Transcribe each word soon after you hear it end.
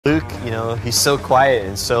You know, he's so quiet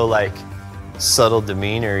and so like subtle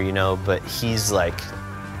demeanor, you know, but he's like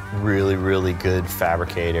really, really good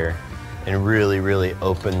fabricator and really, really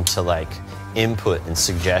open to like input and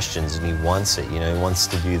suggestions, and he wants it, you know, he wants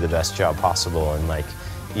to do the best job possible, and like,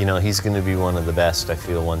 you know, he's gonna be one of the best, I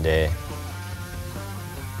feel, one day.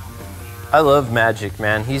 I love Magic,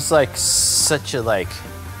 man. He's like such a like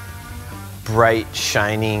bright,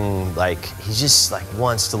 shining, like he just like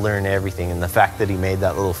wants to learn everything, and the fact that he made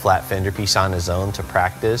that little flat fender piece on his own to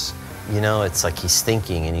practice, you know, it's like he's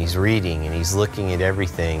thinking and he's reading and he's looking at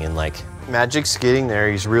everything, and like Magic's getting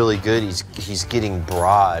there. He's really good. He's getting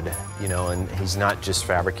broad, you know, and he's not just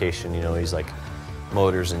fabrication, you know, he's like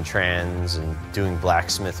motors and trans and doing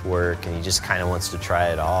blacksmith work, and he just kind of wants to try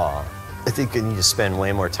it all. I think I need to spend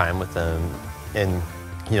way more time with him and,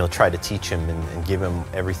 you know, try to teach him and give him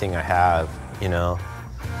everything I have, you know.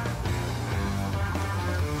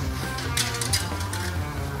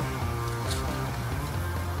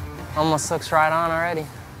 Almost looks right on already.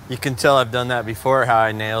 You can tell I've done that before, how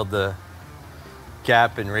I nailed the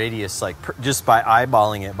gap and radius, like just by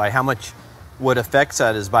eyeballing it, by how much, what affects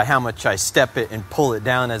that is by how much I step it and pull it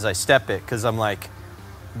down as I step it, because I'm like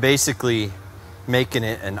basically making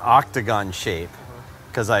it an octagon shape,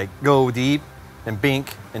 because I go deep and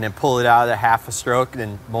bink and then pull it out at half a stroke, and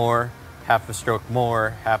then more, half a stroke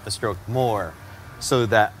more, half a stroke more. So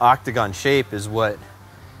that octagon shape is what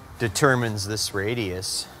determines this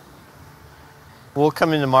radius. We'll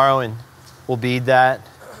come in tomorrow and we'll bead that,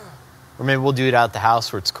 or maybe we'll do it out at the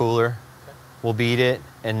house where it's cooler. Okay. We'll bead it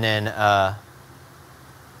and then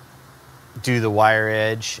do the wire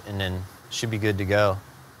edge, and then should be good to go.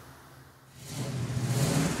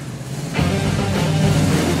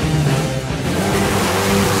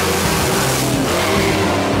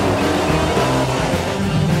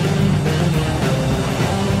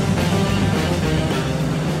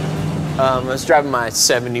 I was driving my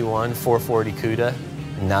 71 440 Cuda,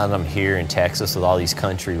 and now that I'm here in Texas with all these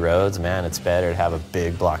country roads, man, it's better to have a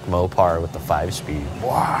big block Mopar with the 5-speed.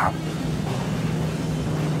 Wow.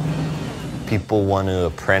 People want to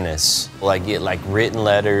apprentice. Well, I get like written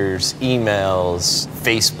letters, emails,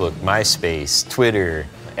 Facebook, MySpace, Twitter,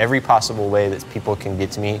 every possible way that people can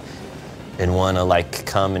get to me and want to like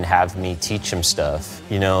come and have me teach them stuff.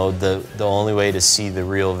 You know, the only way to see the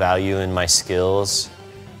real value in my skills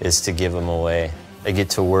is to give them away. I get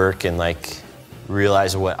to work and like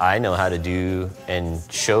realize what I know how to do and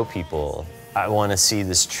show people. I want to see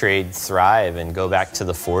this trade thrive and go back to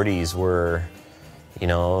the 40s where, you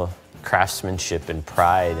know, craftsmanship and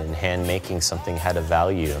pride and hand making something had a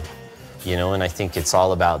value. You know, and I think it's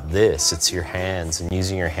all about this. It's your hands and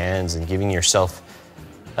using your hands and giving yourself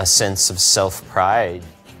a sense of self-pride.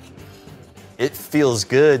 It feels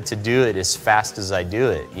good to do it as fast as I do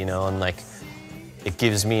it, you know, and like it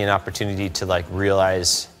gives me an opportunity to like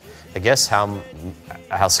realize, I guess, how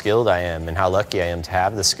skilled I am and how lucky I am to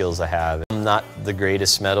have the skills I have. I'm not the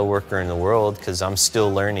greatest metal worker in the world because I'm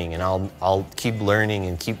still learning, and I'll keep learning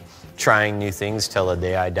and keep trying new things till the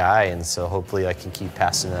day I die, and so hopefully I can keep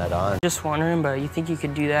passing that on. Just wondering, but you think you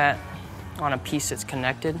could do that on a piece that's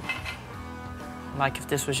connected? Like if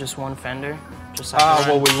this was just one fender? Just like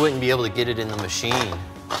well, we wouldn't be able to get it in the machine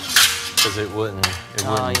because it wouldn't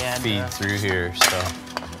feed through here, so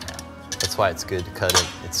that's why it's good to cut it.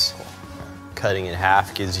 It's cutting in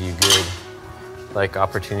half gives you good like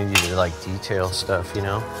opportunity to like detail stuff, you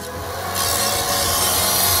know?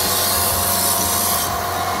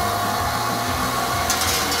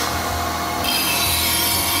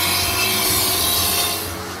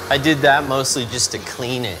 I did that mostly just to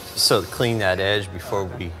clean it, so to clean that edge before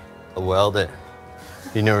we weld it.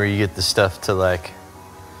 You know where you get the stuff to like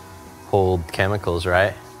hold chemicals,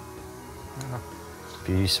 right?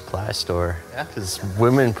 Beauty supply store. Yeah. Because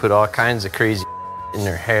women put all kinds of crazy in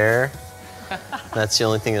their hair. That's the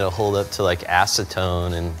only thing that'll hold up to like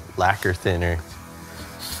acetone and lacquer thinner.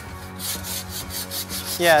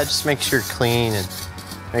 Yeah, just make sure you're clean and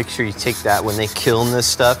make sure you take that when they kiln this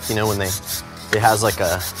stuff, you know, when it has like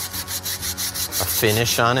a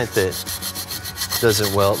finish on it that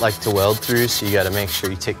doesn't like to weld through, so you got to make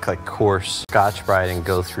sure you take like coarse Scotch-Brite and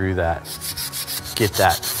go through that, get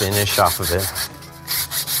that finish off of it.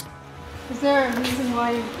 Is there a reason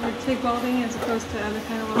why you would TIG welding as opposed to other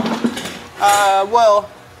kind of welding? Well,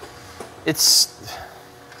 it's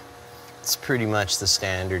pretty much the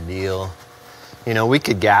standard deal. You know, we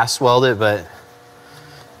could gas weld it, but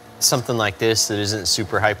something like this that isn't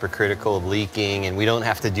super hypercritical of leaking, and we don't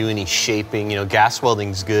have to do any shaping. You know, gas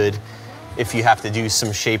welding's good if you have to do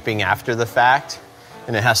some shaping after the fact,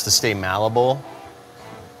 and it has to stay malleable.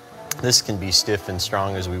 This can be stiff and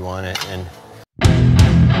strong as we want it, and